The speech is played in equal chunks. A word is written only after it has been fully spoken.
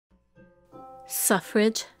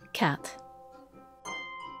Suffrage Cat.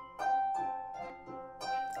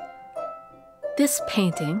 This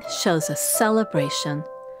painting shows a celebration.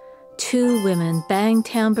 Two women bang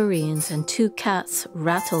tambourines and two cats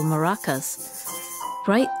rattle maracas.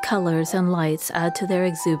 Bright colors and lights add to their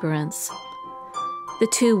exuberance. The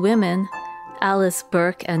two women, Alice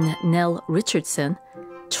Burke and Nell Richardson,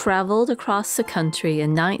 traveled across the country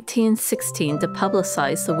in 1916 to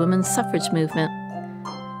publicize the women's suffrage movement.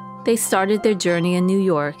 They started their journey in New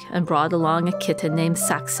York and brought along a kitten named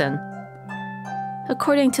Saxon.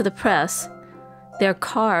 According to the press, their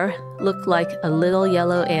car looked like a little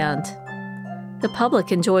yellow ant. The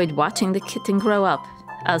public enjoyed watching the kitten grow up,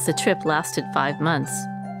 as the trip lasted 5 months.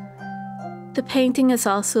 The painting is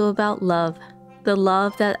also about love, the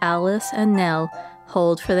love that Alice and Nell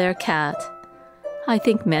hold for their cat. I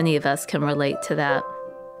think many of us can relate to that.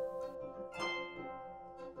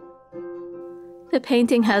 The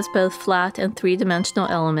painting has both flat and three-dimensional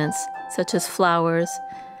elements, such as flowers,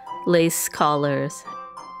 lace collars,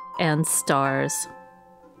 and stars.